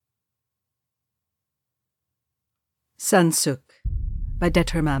Sansuk by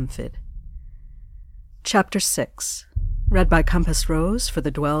Detter Mamfid. Chapter 6, read by CompassRose for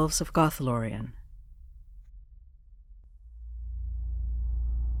the Dwelves of Gothlorien.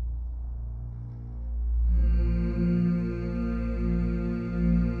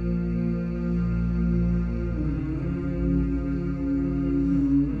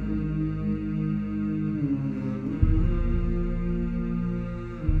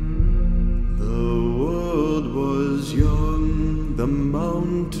 The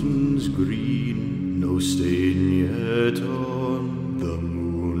mountains green, no stain yet on the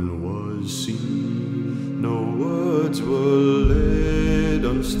moon was seen. No words were laid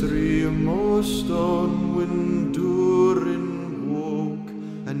on stream or stone when Durin woke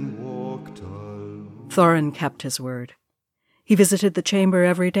and walked alone. Thorin kept his word. He visited the chamber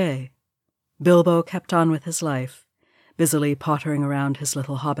every day. Bilbo kept on with his life, busily pottering around his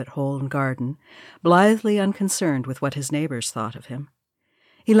little hobbit hole and garden, blithely unconcerned with what his neighbours thought of him.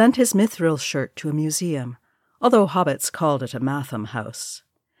 He lent his mithril shirt to a museum, although hobbits called it a matham house.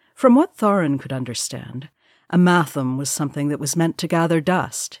 From what Thorin could understand, a matham was something that was meant to gather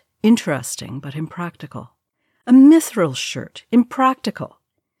dust, interesting but impractical. A mithril shirt, impractical!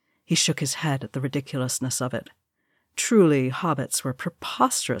 He shook his head at the ridiculousness of it. Truly, hobbits were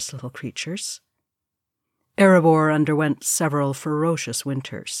preposterous little creatures. Erebor underwent several ferocious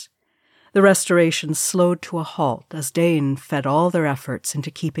winters. The restoration slowed to a halt as Dain fed all their efforts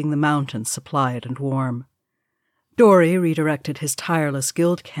into keeping the mountains supplied and warm. Dori redirected his tireless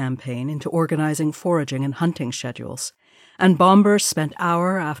guild campaign into organizing foraging and hunting schedules, and Bombur spent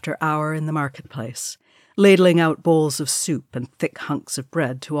hour after hour in the marketplace, ladling out bowls of soup and thick hunks of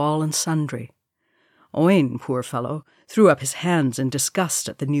bread to all and sundry. Owain, poor fellow, threw up his hands in disgust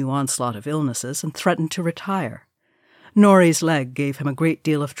at the new onslaught of illnesses and threatened to retire. Nori's leg gave him a great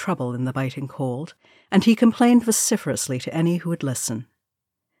deal of trouble in the biting cold, and he complained vociferously to any who would listen.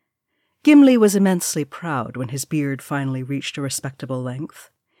 Gimli was immensely proud when his beard finally reached a respectable length.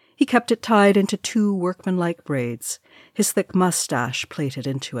 He kept it tied into 2 workmanlike braids, his thick moustache plaited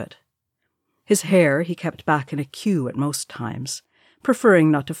into it. His hair he kept back in a queue at most times,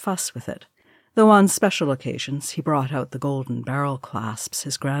 preferring not to fuss with it, though on special occasions he brought out the golden barrel clasps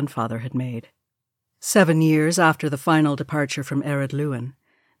his grandfather had made. 7 years after the final departure from Ered Luin,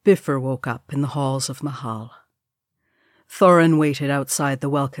 Bifur woke up in the halls of Mahal. Thorin waited outside the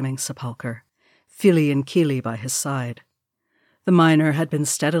welcoming sepulchre, Fili and Kili by his side. The miner had been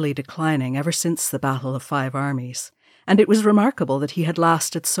steadily declining ever since the Battle of 5 Armies, and it was remarkable that he had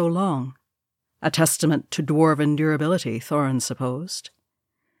lasted so long. A testament to dwarven durability, Thorin supposed.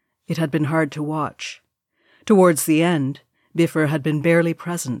 It had been hard to watch. Towards the end, Bifur had been barely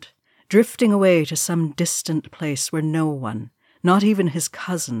present, drifting away to some distant place where no one, not even his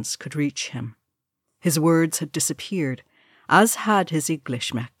cousins, could reach him. His words had disappeared, as had his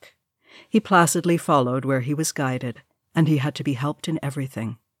Iglishmek. He placidly followed where he was guided, and he had to be helped in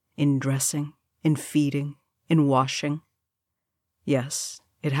everything, in dressing, in feeding, in washing. Yes,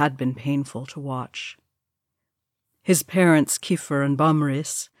 it had been painful to watch. His parents, Kifur and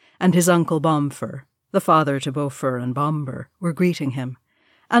Bomris, and his uncle Bomfur, the father to Bofur and Bombur, were greeting him,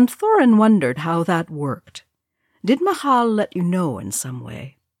 and Thorin wondered how that worked. Did Mahal let you know in some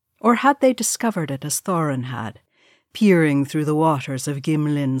way, or had they discovered it as Thorin had, peering through the waters of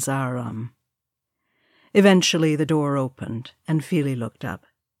Gimlin's Aram? Eventually the door opened, and Fili looked up.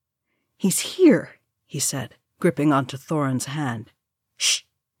 "He's here," he said, gripping onto Thorin's hand. "Shh,"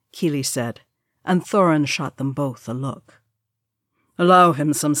 Kili said, and Thorin shot them both a look. "Allow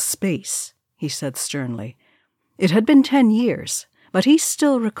him some space," he said sternly. It had been 10 years, but he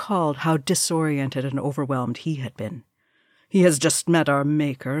still recalled how disoriented and overwhelmed he had been. "He has just met our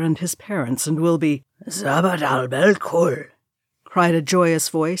Maker and his parents and will be—" "Zabad al-Belkul," cried a joyous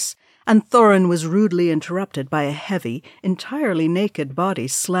voice, and Thorin was rudely interrupted by a heavy, entirely naked body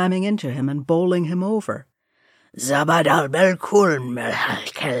slamming into him and bowling him over. "Zabad al-Belkul,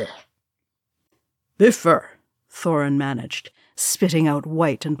 Melhalkel." "Bifur," Thorin managed, spitting out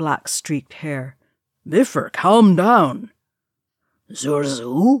white and black streaked hair. "Bifur, calm down."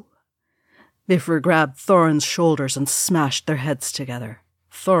 "Zurzu?" Bifur grabbed Thorin's shoulders and smashed their heads together.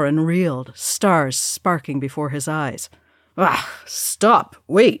 Thorin reeled, stars sparking before his eyes. "Ah, stop,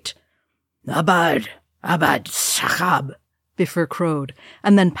 wait." "Abad Sakhab," Bifur crowed,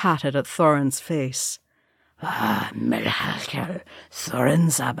 and then patted at Thorin's face. "Ah, Melhalkel, Thorin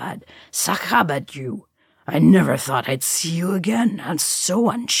Zabad, Sakhab at you. I never thought I'd see you again, and so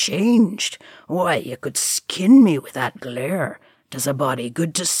unchanged. Why, you could skin me with that glare. Does a body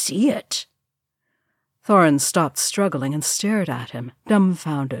good to see it?" Thorin stopped struggling and stared at him,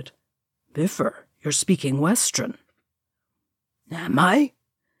 dumbfounded. "Bifur, you're speaking Westron." Am I?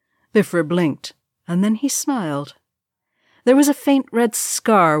 Bifur blinked, and then he smiled. There was a faint red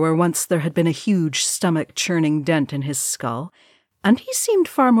scar where once there had been a huge stomach-churning dent in his skull, and he seemed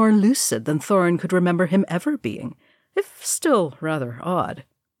far more lucid than Thorin could remember him ever being, if still rather odd.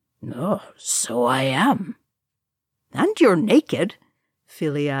 Oh, so I am. And you're naked,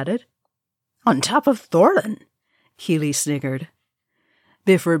 Fili added. On top of Thorin, Kili sniggered.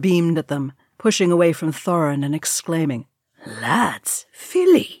 Bifur beamed at them, pushing away from Thorin and exclaiming, Lads,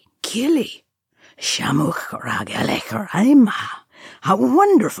 Fili, Kili, Shamuch Ragelech Raima, how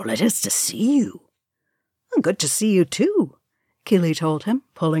wonderful it is to see you. Good to see you too, Kili told him,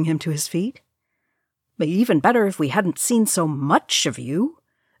 pulling him to his feet. But even better if we hadn't seen so much of you,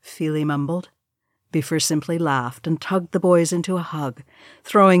 Fili mumbled. Bifur simply laughed and tugged the boys into a hug,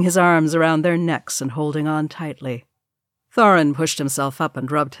 throwing his arms around their necks and holding on tightly. Thorin pushed himself up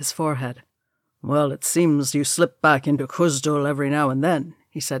and rubbed his forehead. Well, it seems you slip back into Khuzdul every now and then,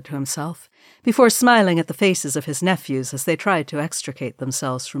 he said to himself, before smiling at the faces of his nephews as they tried to extricate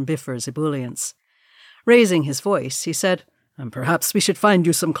themselves from Bifur's ebullience. Raising his voice, he said, And perhaps we should find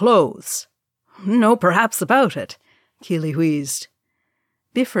you some clothes. No perhaps about it, Kili wheezed.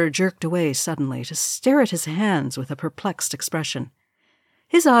 Bifur jerked away suddenly to stare at his hands with a perplexed expression.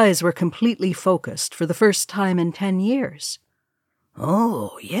 His eyes were completely focused for the first time in 10 years.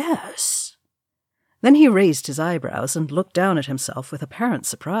 Oh, yes. Then he raised his eyebrows and looked down at himself with apparent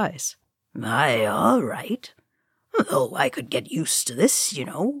surprise. Aye, all right. Though I could get used to this, you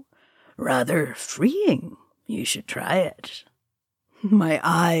know. Rather freeing. You should try it. My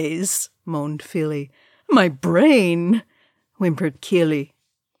eyes, moaned Fili. My brain, whimpered Kili.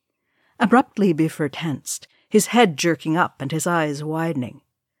 Abruptly Bifur tensed, his head jerking up and his eyes widening.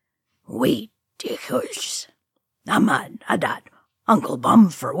 Wait, Dickers. Amad, Adad, Uncle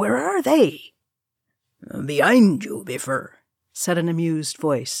Bumfer, where are they? Behind you, Bifur, said an amused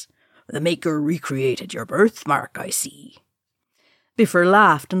voice. The Maker recreated your birthmark, I see. Bifur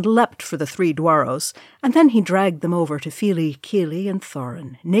laughed and leapt for the 3 Dwaros, and then he dragged them over to Fili, Kili, and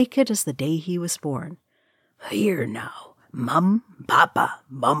Thorin, naked as the day he was born. Here now, Mum, Papa,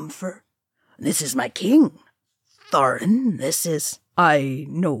 Bumfer. This is my king. Thorin, this is... I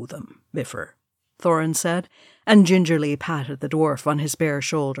know them, Bifur, Thorin said, and gingerly patted the dwarf on his bare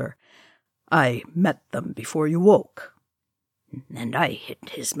shoulder. I met them before you woke. And I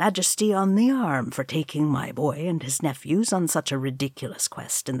hit his majesty on the arm for taking my boy and his nephews on such a ridiculous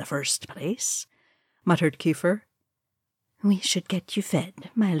quest in the first place, muttered Kiefer. We should get you fed,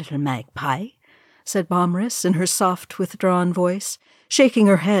 my little magpie, said Bomris in her soft, withdrawn voice, shaking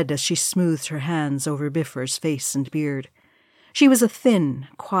her head as she smoothed her hands over Bifur's face and beard. She was a thin,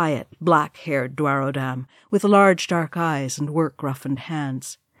 quiet, black-haired Dwarodam, with large dark eyes and work-roughened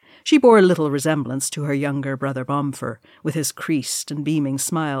hands. She bore little resemblance to her younger brother Bumfer, with his creased and beaming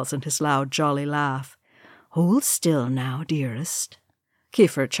smiles and his loud, jolly laugh. Hold still now, dearest.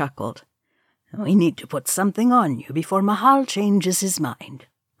 Kiefer chuckled. We need to put something on you before Mahal changes his mind.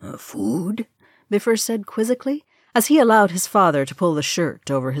 Food? Bifur said quizzically, as he allowed his father to pull the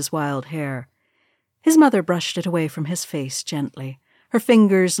shirt over his wild hair. His mother brushed it away from his face gently, her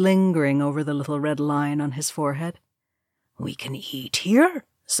fingers lingering over the little red line on his forehead. We can eat here?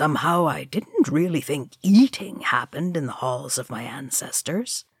 Somehow I didn't really think eating happened in the halls of my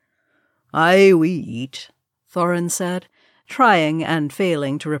ancestors. Aye, we eat, Thorin said, trying and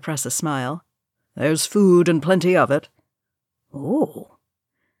failing to repress a smile. There's food and plenty of it. Oh.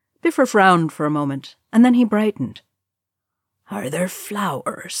 Bifur frowned for a moment, and then he brightened. Are there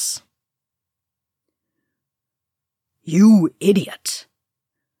flowers? You idiot!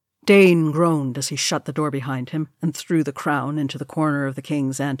 Dane groaned as he shut the door behind him and threw the crown into the corner of the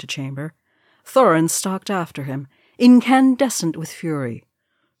king's antechamber. Thorin stalked after him, incandescent with fury.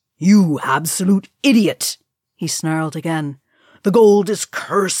 You absolute idiot! He snarled again. The gold is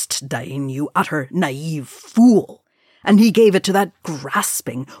cursed, Dane, you utter naive fool. And he gave it to that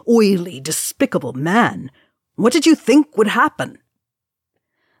grasping, oily, despicable man. What did you think would happen?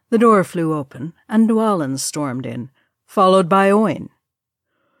 The door flew open, and Dwalin stormed in, followed by Oin.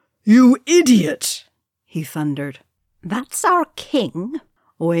 You idiot! He thundered. That's our king,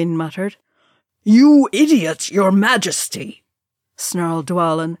 Oin muttered. You idiot, your majesty! Snarled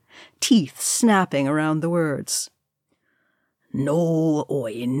Dwalin, teeth snapping around the words. No,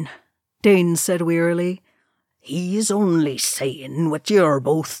 Oin, Dane said wearily. He's only saying what you're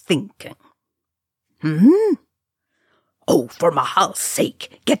both thinking. Oh, for Mahal's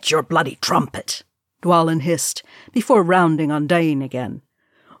sake, get your bloody trumpet, Dwalin hissed, before rounding on Dane again.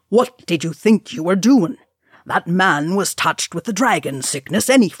 What did you think you were doing? That man was touched with the dragon sickness,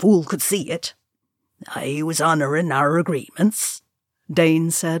 any fool could see it. I was honouring our agreements,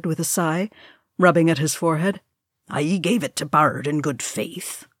 Dane said with a sigh, rubbing at his forehead. I gave it to Bard in good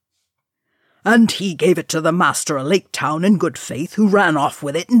faith. And he gave it to the master of Lake Town in good faith, who ran off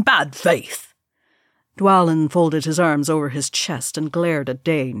with it in bad faith. Dwalin folded his arms over his chest and glared at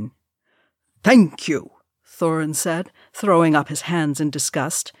Dane. Thank you, Thorin said, throwing up his hands in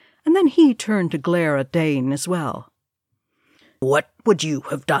disgust, and then he turned to glare at Dane as well. What would you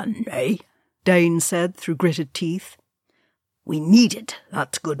have done, eh? Dane said through gritted teeth. We needed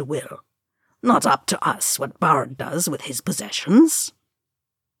that goodwill. Not up to us what Bard does with his possessions.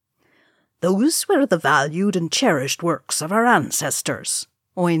 Those were the valued and cherished works of our ancestors,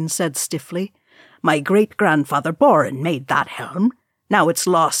 Oin said stiffly. My great-grandfather Borin made that helm. Now it's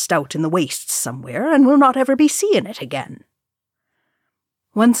lost out in the wastes somewhere, and we'll not ever be seeing it again.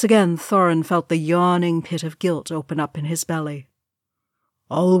 Once again Thorin felt the yawning pit of guilt open up in his belly.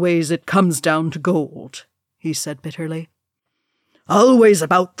 Always it comes down to gold, he said bitterly. Always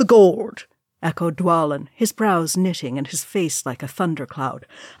about the gold, echoed Dwalin, his brows knitting and his face like a thundercloud.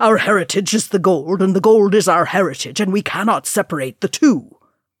 Our heritage is the gold, and the gold is our heritage, and we cannot separate the two.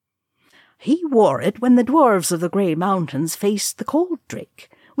 He wore it when the dwarves of the Grey Mountains faced the Cold Drake.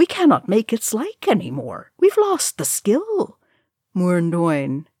 We cannot make its like any more. We've lost the skill, mourned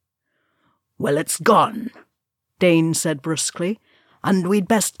Oin. Well, it's gone, Dane said brusquely, and we'd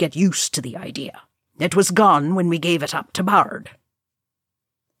best get used to the idea. It was gone when we gave it up to Bard.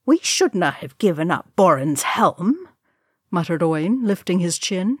 We shouldna have given up Borin's helm, muttered Oin, lifting his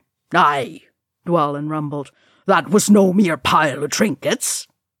chin. Aye, Dwalin rumbled. That was no mere pile of trinkets.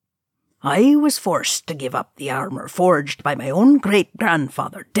 I was forced to give up the armour forged by my own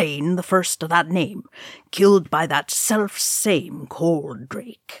great-grandfather, Dane the first of that name, killed by that self-same Cold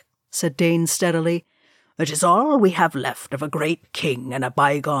Drake, said Dane steadily. It is all we have left of a great king in a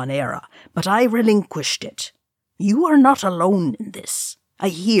bygone era, but I relinquished it. You are not alone in this. I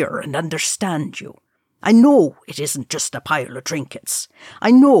hear and understand you. I know it isn't just a pile of trinkets. I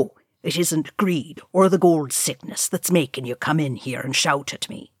know it isn't greed or the gold sickness that's making you come in here and shout at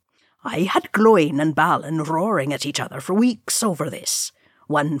me. I had Gloin and Balin roaring at each other for weeks over this.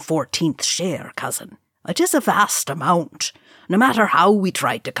 1/14th share, cousin. It is a vast amount. No matter how we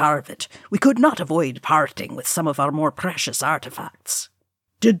tried to carve it, we could not avoid parting with some of our more precious artefacts.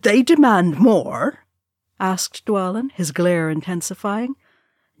 Did they demand more? Asked Dwalin, his glare intensifying.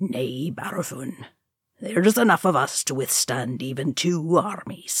 Nay, Barafun. There's enough of us to withstand even 2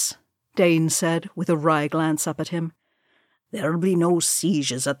 armies, Dane said, with a wry glance up at him. There'll be no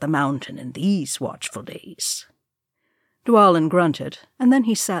sieges at the mountain in these watchful days. Dwalin grunted, and then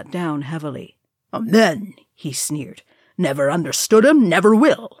he sat down heavily. Men, he sneered. Never understood 'em, never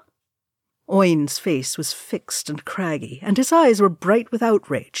will. Oin's face was fixed and craggy, and his eyes were bright with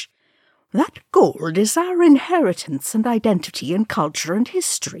outrage. That gold is our inheritance and identity and culture and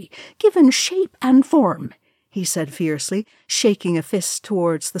history, given shape and form, he said fiercely, shaking a fist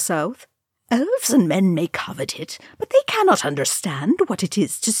towards the south. Elves and men may covet it, but they cannot understand what it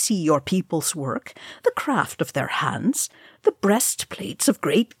is to see your people's work, the craft of their hands, the breastplates of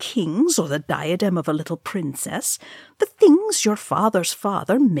great kings or the diadem of a little princess, the things your father's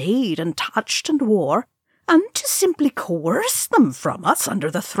father made and touched and wore, and to simply coerce them from us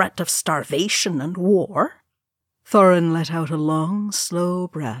under the threat of starvation and war. Thorin let out a long, slow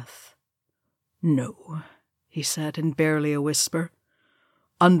breath. No, he said in barely a whisper.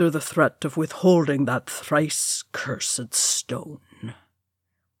 Under the threat of withholding that thrice-cursed stone.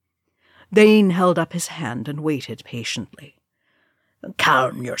 Dane held up his hand and waited patiently.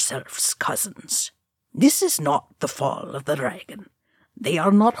 Calm yourselves, cousins. This is not the fall of the dragon. They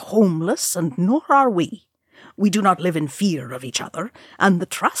are not homeless, and nor are we. We do not live in fear of each other, and the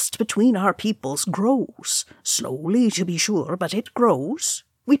trust between our peoples grows. Slowly, to be sure, but it grows.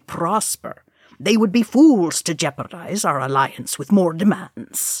 We prosper. They would be fools to jeopardize our alliance with more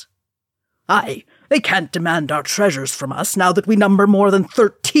demands. Aye, they can't demand our treasures from us now that we number more than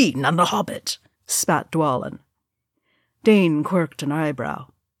 13 and a hobbit, spat Dwalin. Dane quirked an eyebrow.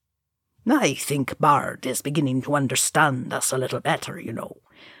 I think Bard is beginning to understand us a little better, you know.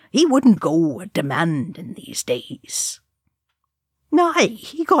 He wouldn't go a-demanding these days. Aye,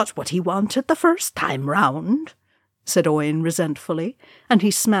 he got what he wanted the first time round, said Oin resentfully, and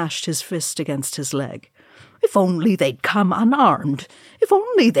he smashed his fist against his leg. If only they'd come unarmed. If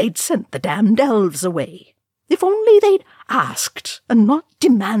only they'd sent the damned elves away. If only they'd asked and not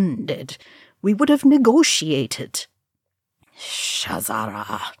demanded. We would have negotiated.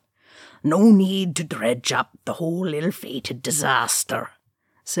 Shazara. No need to dredge up the whole ill-fated disaster,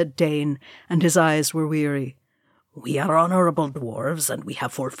 said Dane, and his eyes were weary. We are honourable dwarves, and we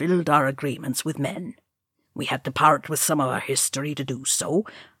have fulfilled our agreements with men. We had to part with some of our history to do so,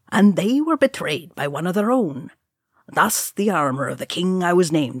 and they were betrayed by one of their own. Thus the armour of the king I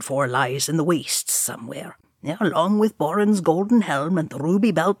was named for lies in the wastes somewhere, along with Borin's golden helm and the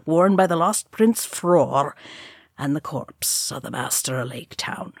ruby belt worn by the lost Prince Fror, and the corpse of the master of Lake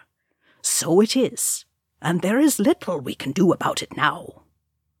Town. So it is, and there is little we can do about it now."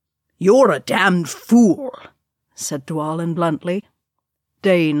 "You're a damned fool," said Dwalin bluntly.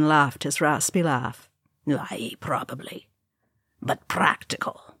 Dane laughed his raspy laugh. "Aye, probably, but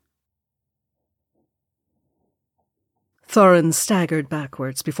practical." Thorin staggered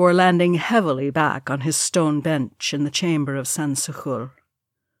backwards before landing heavily back on his stone bench in the chamber of San Suchul.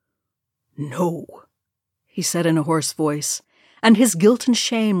 "No," he said in a hoarse voice, and his guilt and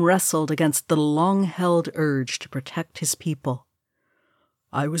shame wrestled against the long-held urge to protect his people.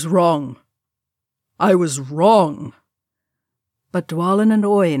 "I was wrong. I was wrong." But Dwalin and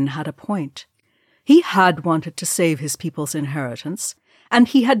Oin had a point. He had wanted to save his people's inheritance, and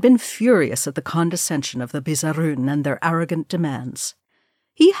he had been furious at the condescension of the Bizarrun and their arrogant demands.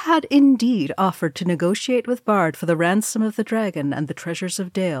 He had indeed offered to negotiate with Bard for the ransom of the dragon and the treasures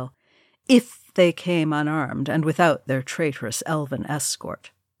of Dale, if they came unarmed and without their traitorous elven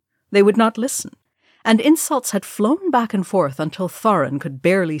escort. They would not listen, and insults had flown back and forth until Thorin could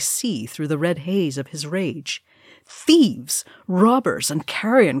barely see through the red haze of his rage. Thieves, robbers, and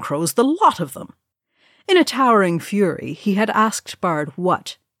carrion crows, the lot of them! In a towering fury, he had asked Bard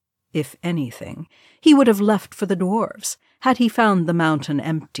what, if anything, he would have left for the dwarves, had he found the mountain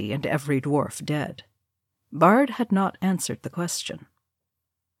empty and every dwarf dead. Bard had not answered the question.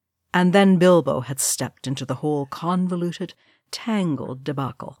 And then Bilbo had stepped into the whole convoluted, tangled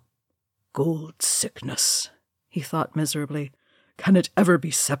debacle. "Gold sickness," he thought miserably. "Can it ever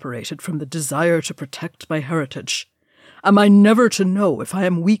be separated from the desire to protect my heritage? Am I never to know if I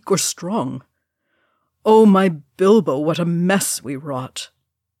am weak or strong? Oh, my Bilbo, what a mess we wrought!"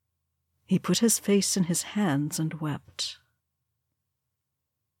 He put his face in his hands and wept.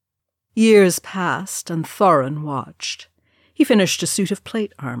 Years passed, and Thorin watched. He finished a suit of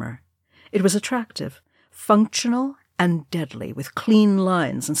plate armor. It was attractive, functional, and deadly, with clean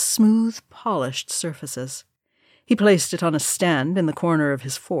lines and smooth, polished surfaces. He placed it on a stand in the corner of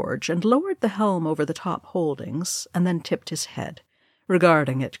his forge and lowered the helm over the top holdings, and then tipped his head,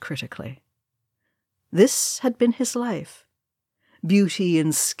 regarding it critically. This had been his life. Beauty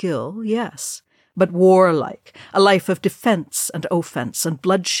and skill, yes, but warlike, a life of defence and offence and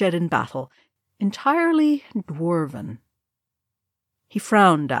bloodshed in battle, entirely dwarven. He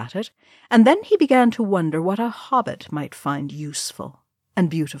frowned at it, and then he began to wonder what a hobbit might find useful and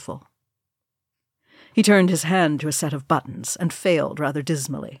beautiful. He turned his hand to a set of buttons and failed rather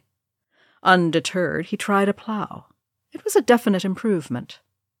dismally. Undeterred, he tried a plough. It was a definite improvement.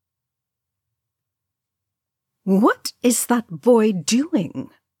 "What is that boy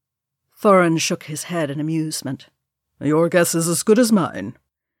doing?" Thorin shook his head in amusement. "Your guess is as good as mine."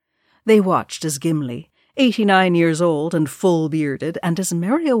 They watched as Gimli, 89 years old and full-bearded, and as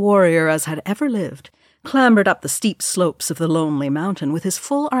merry a warrior as had ever lived, clambered up the steep slopes of the lonely mountain with his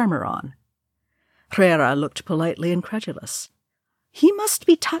full armour on. Rhera looked politely incredulous. "He must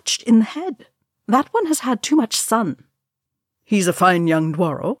be touched in the head. That one has had too much sun." "He's a fine young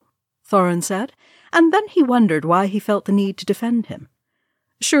dwarro," Thorin said, and then he wondered why he felt the need to defend him.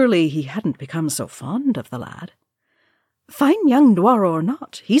 Surely he hadn't become so fond of the lad. "Fine young dwarro or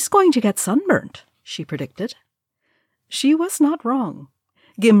not, he's going to get sunburnt," she predicted. She was not wrong.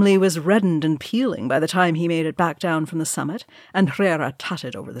 Gimli was reddened and peeling by the time he made it back down from the summit, and Rhera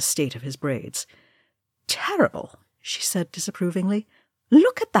tutted over the state of his braids. "Terrible," she said disapprovingly.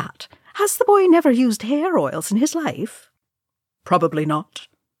 "Look at that. Has the boy never used hair oils in his life?" "Probably not,"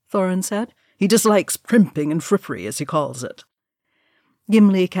 Thorin said. "He dislikes primping and frippery, as he calls it."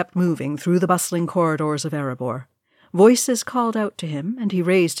 Gimli kept moving through the bustling corridors of Erebor. Voices called out to him, and he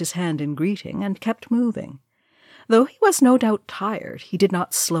raised his hand in greeting and kept moving. Though he was no doubt tired, he did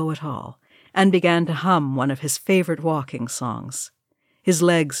not slow at all, and began to hum one of his favourite walking songs. His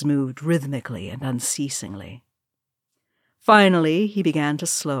legs moved rhythmically and unceasingly. Finally, he began to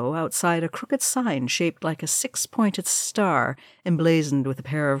slow outside a crooked sign shaped like a 6-pointed star emblazoned with a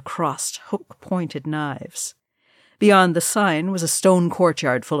pair of crossed, hook-pointed knives. Beyond the sign was a stone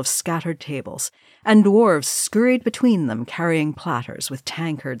courtyard full of scattered tables, and dwarves scurried between them carrying platters with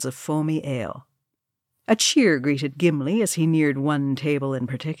tankards of foamy ale. A cheer greeted Gimli as he neared one table in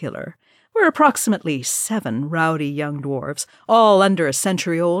particular, where approximately 7 rowdy young dwarves, all under a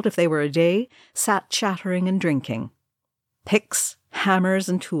century old if they were a day, sat chattering and drinking. Picks, hammers,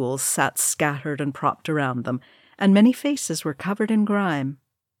 and tools sat scattered and propped around them, and many faces were covered in grime.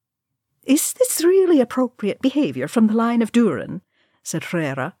 "Is this really appropriate behaviour from the line of Durin?" said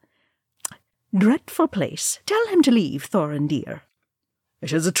Hrera. "Dreadful place. Tell him to leave, Thorin dear."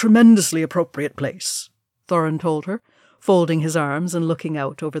 "It is a tremendously appropriate place," Thorin told her, folding his arms and looking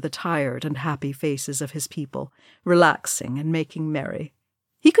out over the tired and happy faces of his people, relaxing and making merry.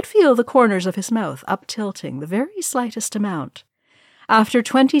 He could feel the corners of his mouth up-tilting the very slightest amount. After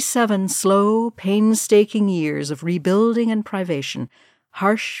 27 slow, painstaking years of rebuilding and privation,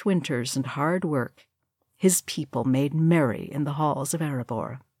 harsh winters and hard work, his people made merry in the halls of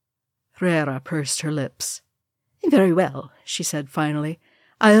Erebor. Hrera pursed her lips. "Very well," she said finally.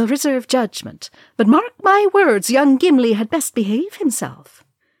 "I'll reserve judgment, but mark my words, young Gimli had best behave himself."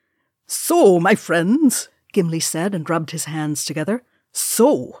 "So, my friends," Gimli said and rubbed his hands together.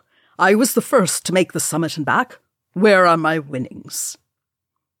 "So, I was the first to make the summit and back. Where are my winnings?"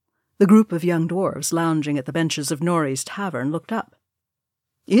 The group of young dwarves lounging at the benches of Nori's tavern looked up.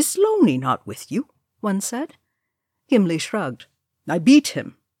 "Is Loni not with you?" one said. Gimli shrugged. "I beat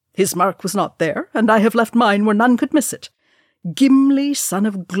him. His mark was not there, and I have left mine where none could miss it. Gimli, son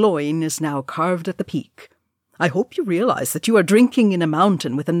of Gloin, is now carved at the peak. I hope you realize that you are drinking in a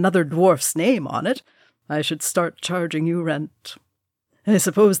mountain with another dwarf's name on it. I should start charging you rent." "I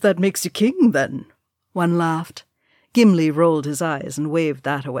suppose that makes you king, then?" one laughed. Gimli rolled his eyes and waved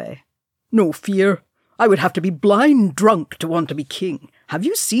that away. "No fear. I would have to be blind drunk to want to be king. Have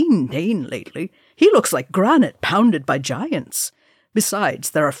you seen Dane lately? He looks like granite pounded by giants.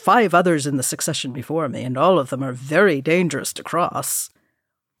 Besides, there are 5 others in the succession before me, and all of them are very dangerous to cross."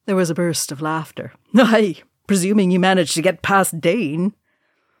 There was a burst of laughter. "Aye, presuming you managed to get past Dane."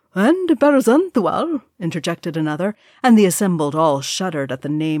 "And Berzanthual," interjected another, and the assembled all shuddered at the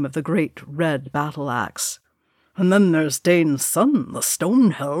name of the great red battle-axe. "And then there's Dane's son, the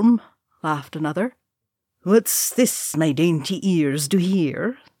Stonehelm," laughed another. "What's this my dainty ears do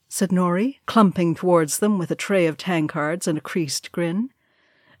hear?" said Nori, clumping towards them with a tray of tankards and a creased grin.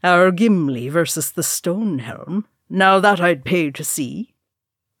 "Our Gimli versus the Stonehelm. Now that I'd pay to see."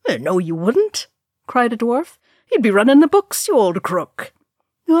 "No, you wouldn't," cried a dwarf. "You'd be running the books, you old crook."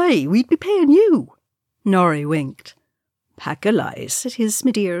 "Aye, we'd be paying you." Nori winked. "Pack o' lies, it is,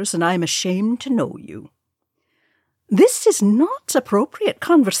 me dears, and I'm ashamed to know you." "This is not appropriate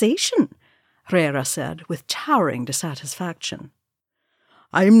conversation," Hrera said with towering dissatisfaction.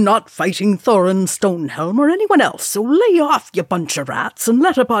 "I'm not fighting Thorin Stonehelm or anyone else, so lay off, you bunch of rats, and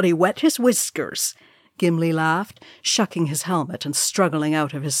let a body wet his whiskers," Gimli laughed, shucking his helmet and struggling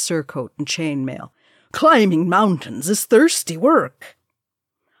out of his surcoat and chainmail. "Climbing mountains is thirsty work."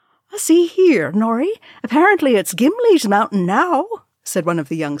 "See here, Nori, apparently it's Gimli's mountain now," said one of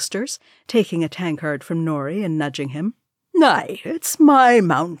the youngsters, taking a tankard from Nori and nudging him. "Aye, it's my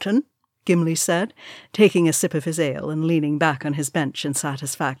mountain," Gimli said, taking a sip of his ale and leaning back on his bench in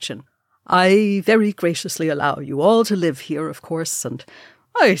satisfaction. "I very graciously allow you all to live here, of course, and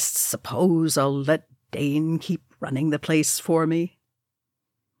I suppose I'll let Dane keep running the place for me."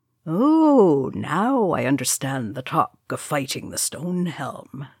 "Oh, now I understand the talk of fighting the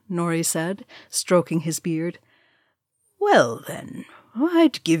Stonehelm," Nori said, stroking his beard. "Well, then,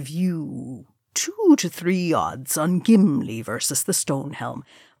 I'd give you 2 to 3 odds on Gimli versus the Stonehelm,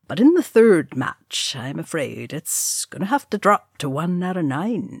 but in the 3rd match, I'm afraid it's going to have to drop to 1 out of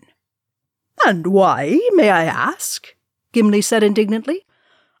 9. "And why, may I ask?" Gimli said indignantly.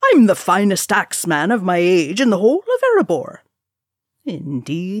 "I'm the finest axeman of my age in the whole of Erebor."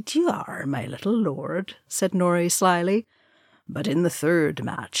 "Indeed you are, my little lord," said Nori slyly. "But in the 3rd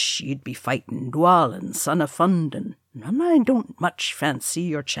match you'd be fighting Dwalin, son of Fundin, and I don't much fancy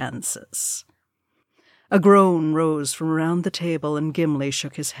your chances." A groan rose from around the table, and Gimli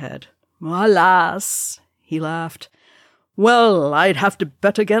shook his head. "Alas," he laughed. "Well, I'd have to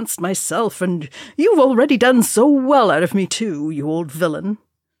bet against myself, and you've already done so well out of me too, you old villain."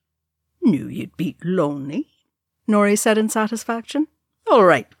 "Knew you'd beat Loni," Nori said in satisfaction. "All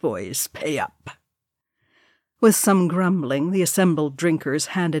right, boys, pay up." With some grumbling, the assembled drinkers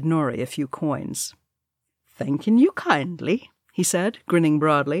handed Nori a few coins. "Thanking you kindly," he said, grinning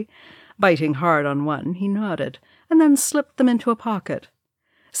broadly. Biting hard on one, he nodded, and then slipped them into a pocket.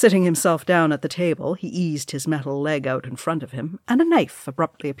 Sitting himself down at the table, he eased his metal leg out in front of him, and a knife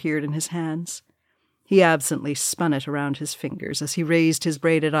abruptly appeared in his hands. He absently spun it around his fingers as he raised his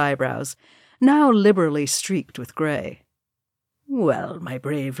braided eyebrows, now liberally streaked with grey. "Well, my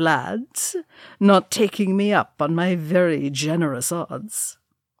brave lads, not taking me up on my very generous odds."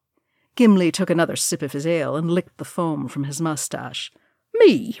 Gimli took another sip of his ale and licked the foam from his moustache.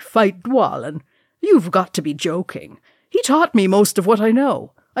 "Me fight Dwalin? You've got to be joking. He taught me most of what I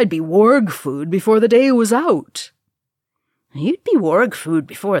know. I'd be warg food before the day was out." "You'd be warg food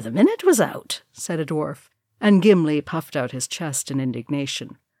before the minute was out," said a dwarf, and Gimli puffed out his chest in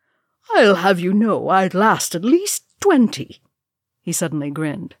indignation. "I'll have you know I'd last at least 20. He suddenly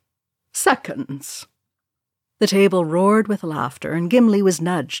grinned. "Seconds." The table roared with laughter, and Gimli was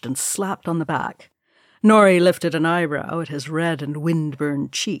nudged and slapped on the back. Nori lifted an eyebrow at his red and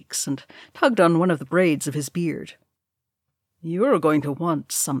wind-burned cheeks and tugged on one of the braids of his beard. "You're going to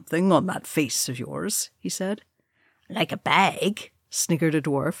want something on that face of yours," he said. "Like a bag?" sniggered a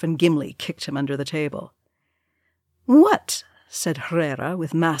dwarf, and Gimli kicked him under the table. "What," said Hrera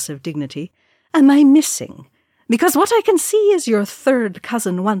with massive dignity, "am I missing? Because what I can see is your third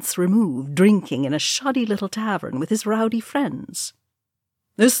cousin once removed, drinking in a shoddy little tavern with his rowdy friends."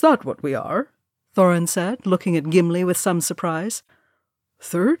 "Is that what we are?" Thorin said, looking at Gimli with some surprise.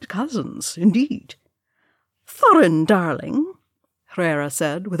 "Third cousins, indeed." "Thorin, darling," Hrera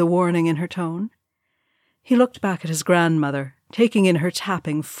said, with a warning in her tone. He looked back at his grandmother, taking in her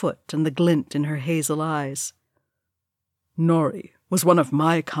tapping foot and the glint in her hazel eyes. "Nori was one of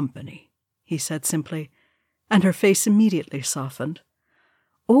my company," he said simply, and her face immediately softened.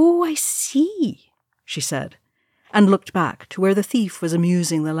 "Oh, I see," she said, and looked back to where the thief was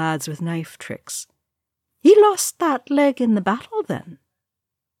amusing the lads with knife tricks. "He lost that leg in the battle, then?"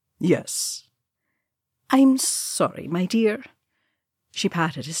 "Yes." "I'm sorry, my dear." She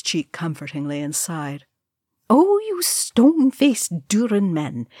patted his cheek comfortingly and sighed. "Oh, you stone-faced Durin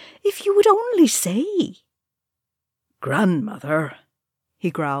men, if you would only say." "Grandmother," he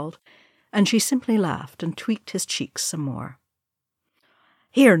growled, and she simply laughed and tweaked his cheeks some more.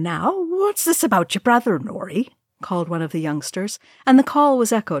 "Here now, what's this about your brother, Nori?" called one of the youngsters, and the call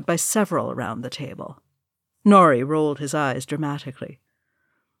was echoed by several around the table. Nori rolled his eyes dramatically.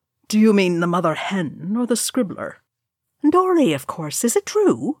 "Do you mean the mother hen or the scribbler?" "Nori, of course. Is it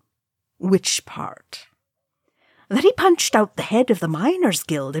true?" "Which part?" "That he punched out the head of the Miners'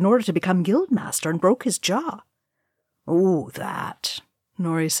 Guild in order to become guildmaster and broke his jaw." "Oh, that,"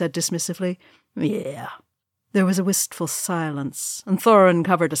 Nori said dismissively. "Yeah." There was a wistful silence, and Thorin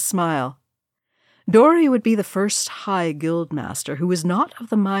covered a smile. Dori would be the first high guildmaster who was not of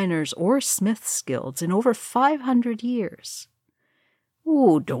the miners' or smiths' guilds in over 500 years.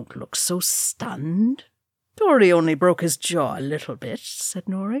 "Oh, don't look so stunned. Dori only broke his jaw a little bit," said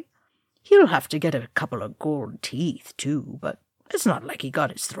Nori. "He'll have to get a couple of gold teeth, too, but it's not like he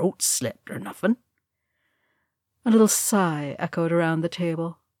got his throat slit or nothing." A little sigh echoed around the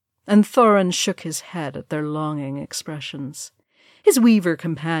table, and Thorin shook his head at their longing expressions. His weaver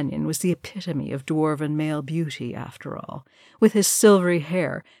companion was the epitome of dwarven male beauty, after all, with his silvery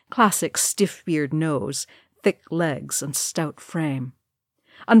hair, classic stiff-beard nose, thick legs, and stout frame.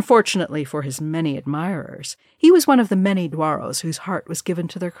 Unfortunately for his many admirers, he was one of the many dwarros whose heart was given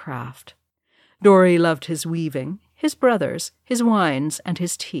to their craft. Dori loved his weaving, his brothers, his wines, and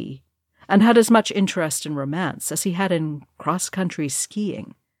his tea, and had as much interest in romance as he had in cross-country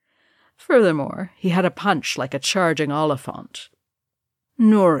skiing. Furthermore, he had a punch like a charging oliphant.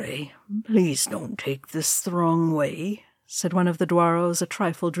 "Nori, please don't take this the wrong way," said one of the dwarros a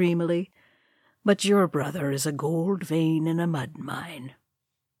trifle dreamily, "but your brother is a gold vein in a mud mine."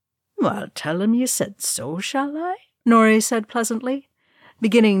 "Well, tell him you said so, shall I?" Nori said pleasantly,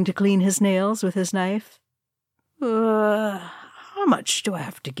 beginning to clean his nails with his knife. How much do I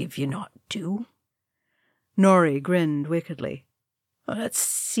have to give you not to?" Nori grinned wickedly. "Let's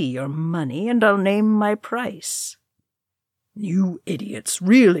see your money, and I'll name my price." "You idiots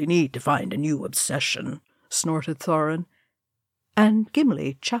really need to find a new obsession," snorted Thorin. And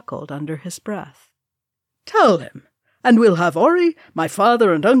Gimli chuckled under his breath. "Tell him, and we'll have Ori, my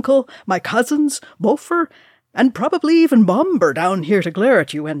father and uncle, my cousins, Bofur, and probably even Bomber down here to glare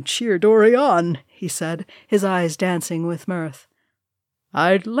at you and cheer Dori on," he said, his eyes dancing with mirth.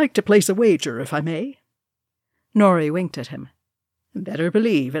 "I'd like to place a wager, if I may." Nori winked at him. "Better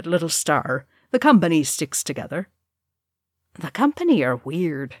believe it, little star. The company sticks together." "The company are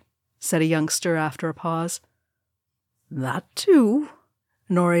weird," said a youngster after a pause. "That too,"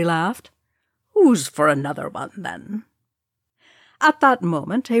 Nori laughed. "Who's for another one, then?" At that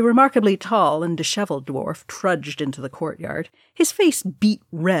moment, a remarkably tall and dishevelled dwarf trudged into the courtyard, his face beet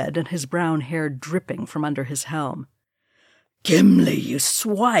red and his brown hair dripping from under his helm. "Gimli, you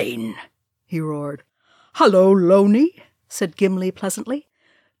swine!" he roared. "Hullo, Loney," said Gimli pleasantly.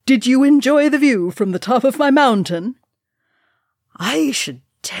 "Did you enjoy the view from the top of my mountain?" "I should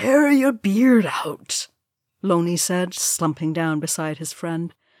tear your beard out," Loney said, slumping down beside his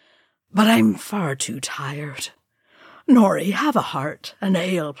friend. "But I'm far too tired. Nori, have a heart, an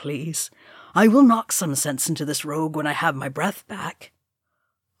ale, please. I will knock some sense into this rogue when I have my breath back."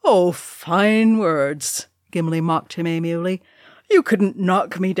 Oh, fine words, Gimli mocked him amiably. You couldn't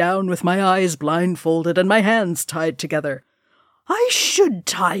knock me down with my eyes blindfolded and my hands tied together. I should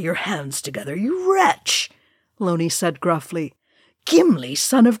tie your hands together, you wretch, Loni said gruffly. Gimli,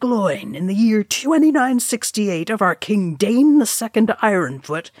 son of Gloin, in the year 2968 of our King Dane II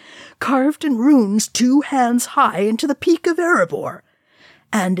Ironfoot, carved in runes 2 hands high into the peak of Erebor.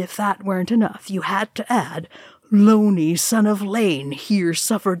 And if that weren't enough, you had to add, Loni, son of Lane, here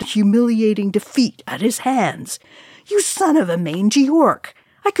suffered humiliating defeat at his hands. You son of a mangy orc,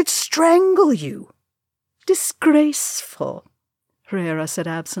 I could strangle you. Disgraceful, Rhaera said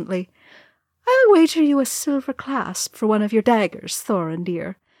absently. I'll wager you a silver clasp for one of your daggers, Thorin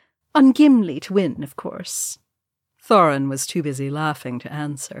dear. On Gimli to win, of course. Thorin was too busy laughing to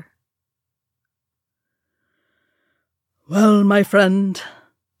answer. Well, my friend,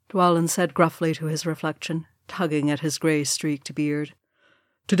 Dwalin said gruffly to his reflection, tugging at his grey-streaked beard,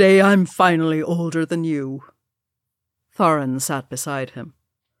 today I'm finally older than you. Thorin sat beside him.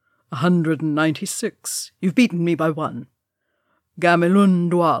 196. You've beaten me by 1. Gamilun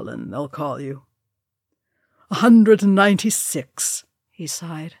Dwalin, they'll call you. 196, he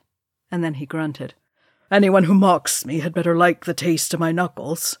sighed, and then he grunted. Anyone who mocks me had better like the taste of my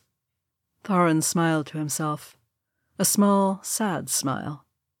knuckles. Thorin smiled to himself, a small, sad smile.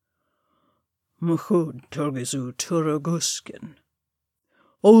 Mchud Turgizu Turaguskin.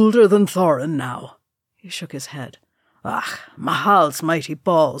 Older than Thorin now. He shook his head. Ah, Mahal's mighty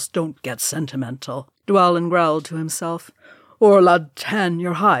balls don't get sentimental, Dwalin growled to himself. Or la'd tan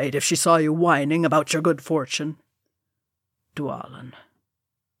your hide if she saw you whining about your good fortune. Dwalin.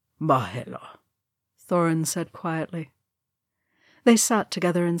 Bahela, Thorin said quietly. They sat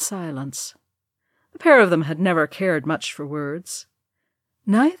together in silence. The pair of them had never cared much for words.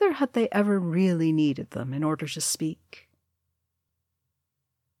 Neither had they ever really needed them in order to speak.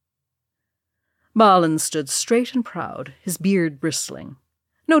 Balin stood straight and proud, his beard bristling.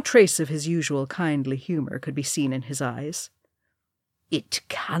 No trace of his usual kindly humour could be seen in his eyes. It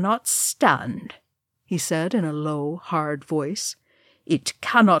cannot stand, he said in a low, hard voice. It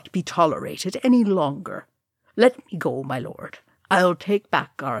cannot be tolerated any longer. Let me go, my lord. I'll take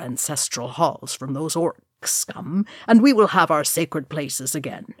back our ancestral halls from those orc scum, and we will have our sacred places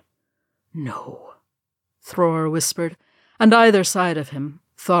again. No, Thror whispered, and either side of him,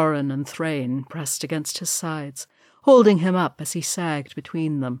 Thorin and Thrain pressed against his sides, holding him up as he sagged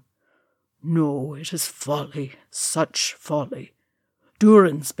between them. No, it is folly, such folly.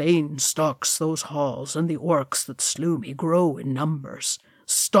 Durin's bane stalks those halls, and the orcs that slew me grow in numbers.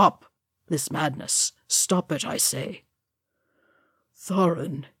 Stop this madness. Stop it, I say.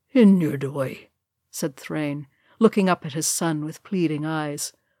 Thorin, Inurdoi, said Thrain, looking up at his son with pleading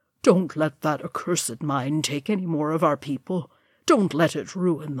eyes. Don't let that accursed mind take any more of our people. Don't let it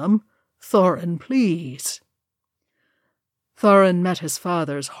ruin them. Thorin, please. Thorin met his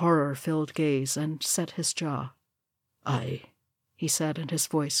father's horror-filled gaze and set his jaw. Aye, he said, and his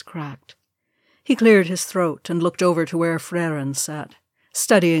voice cracked. He cleared his throat and looked over to where Frerin sat,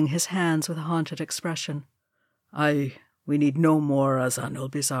 studying his hands with a haunted expression. Aye, we need no more Azanul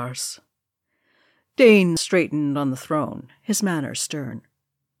Bizars. Dane straightened on the throne, his manner stern.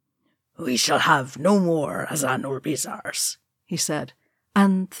 We shall have no more Azanul Bizars, he said,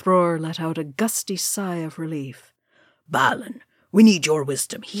 and Thror let out a gusty sigh of relief. Balin, we need your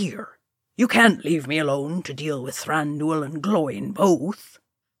wisdom here. You can't leave me alone to deal with Thranduil and Gloin both.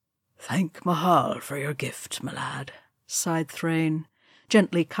 Thank Mahal for your gift, my lad, sighed Thrain,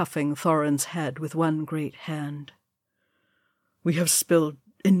 gently cuffing Thorin's head with one great hand. We have spilled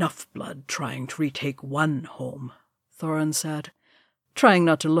enough blood trying to retake one home, Thorin said, trying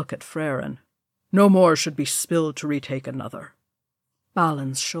not to look at Frerin. No more should be spilled to retake another.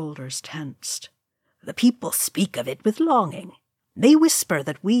 Balin's shoulders tensed. The people speak of it with longing. They whisper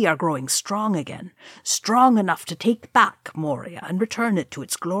that we are growing strong again, strong enough to take back Moria and return it to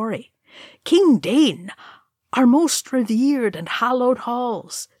its glory. King Dane, our most revered and hallowed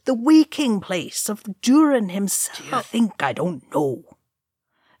halls, the waking place of Durin himself. Do you think I don't know?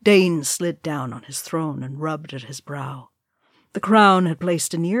 Dane slid down on his throne and rubbed at his brow. The crown had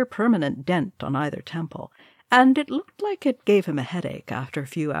placed a near-permanent dent on either temple, and it looked like it gave him a headache after a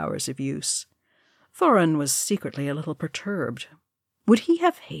few hours of use. Thorin was secretly a little perturbed. Would he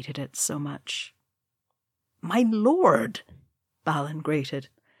have hated it so much? My lord, Balin grated,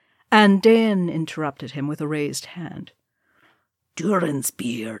 and Dane interrupted him with a raised hand. Durin's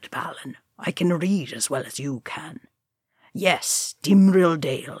beard, Balin. I can read as well as you can. Yes, Dimril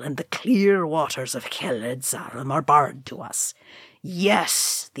Dale and the clear waters of Keled Zarim are barred to us.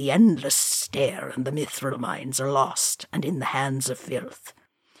 Yes, the endless stair and the mithril mines are lost and in the hands of filth.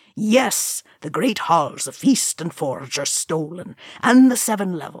 Yes, the great halls of feast and forge are stolen, and the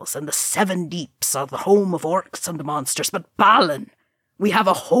 7 levels and the 7 deeps are the home of orcs and monsters, but Balin, we have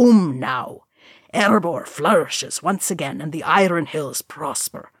a home now. Erebor flourishes once again, and the Iron Hills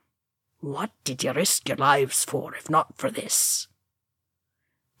prosper. What did you risk your lives for, if not for this?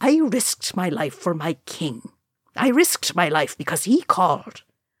 I risked my life for my king. I risked my life because he called,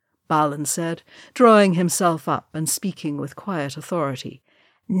 Balin said, drawing himself up and speaking with quiet authority.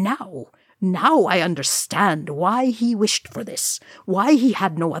 Now I understand why he wished for this, why he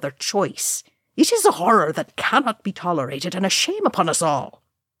had no other choice. It is a horror that cannot be tolerated, and a shame upon us all.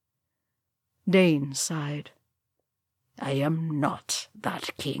 Dane sighed. I am not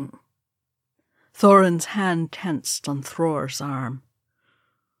that king. Thorin's hand tensed on Thror's arm.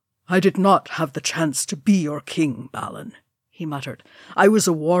 I did not have the chance to be your king, Balin, he muttered. I was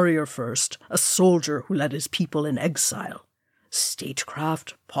a warrior first, a soldier who led his people in exile.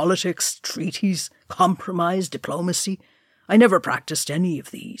 Statecraft, politics, treaties, compromise, diplomacy. I never practiced any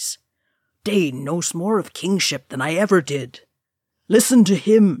of these. Dane knows more of kingship than I ever did. Listen to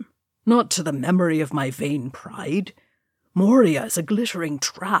him, not to the memory of my vain pride. Moria is a glittering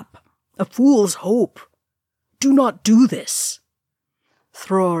trap, a fool's hope. Do not do this.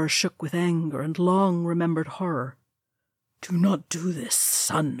 Thror shook with anger and long-remembered horror. Do not do this,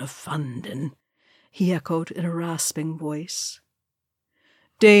 son of Fundin, he echoed in a rasping voice.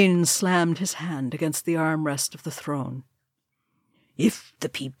 Dane slammed his hand against the armrest of the throne. If the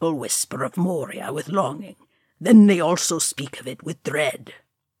people whisper of Moria with longing, then they also speak of it with dread.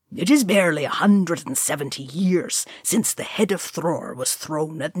 It is barely 170 years since the head of Thror was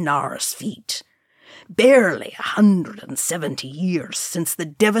thrown at Nar's feet. Barely 170 years since the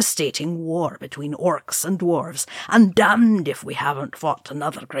devastating war between orcs and dwarves, and damned if we haven't fought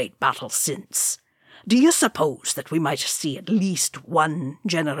another great battle since. Do you suppose that we might see at least one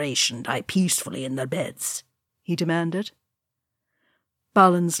generation die peacefully in their beds? He demanded.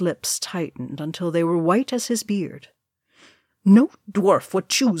 Balin's lips tightened until they were white as his beard. No dwarf would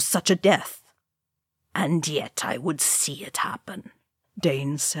choose such a death. And yet I would see it happen,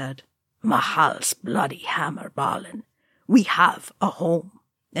 Dane said. Mahal's bloody hammer, Balin. We have a home,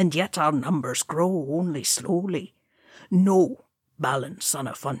 and yet our numbers grow only slowly. No, Balin, son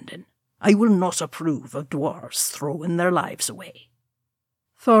of Fundin, I will not approve of dwarves throwing their lives away.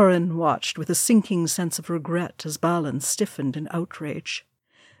 Thorin watched with a sinking sense of regret as Balin stiffened in outrage.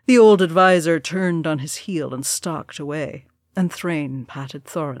 The old adviser turned on his heel and stalked away, and Thrain patted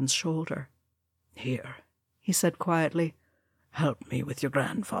Thorin's shoulder. Here, he said quietly, help me with your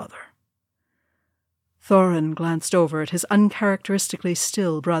grandfather. Thorin glanced over at his uncharacteristically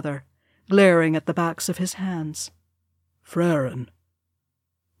still brother, glaring at the backs of his hands. Frerin.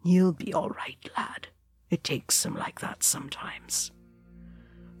 You'll be all right, lad. It takes some like that sometimes.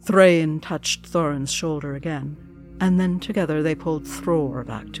 Thrain touched Thorin's shoulder again, and then together they pulled Thror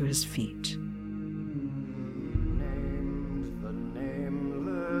back to his feet. Named the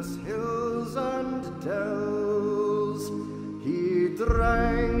nameless hills and dells, he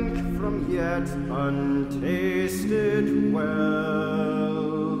drank from yet untasted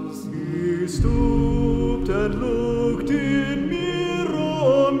wells. He stooped and looked in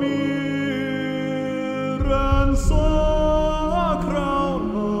Mirror, and saw a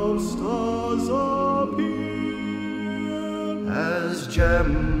crown of stars appear, as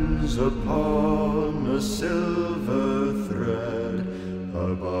gems upon a silver thread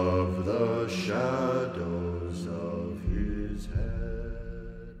above the shadows of his head.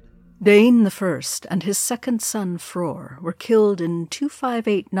 Dane the First and his second son Fror were killed in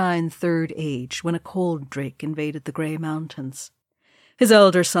 2589 Third Age when a cold drake invaded the Grey Mountains. His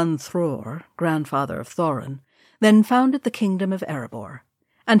elder son Thror, grandfather of Thorin, then founded the kingdom of Erebor,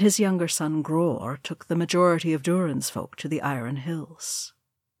 and his younger son Gror took the majority of Durin's folk to the Iron Hills.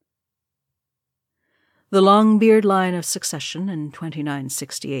 The Longbeard line of succession in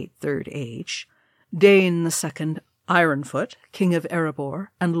 2968 Third Age, Dane II Ironfoot, King of Erebor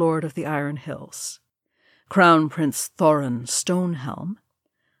and Lord of the Iron Hills, Crown Prince Thorin Stonehelm,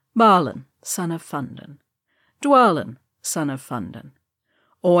 Balin, son of Fundin, Dwalin, son of Fundin,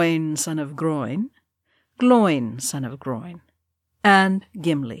 Oin, son of Groin, Gloin, son of Groin, and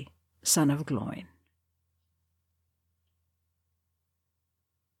Gimli, son of Gloin.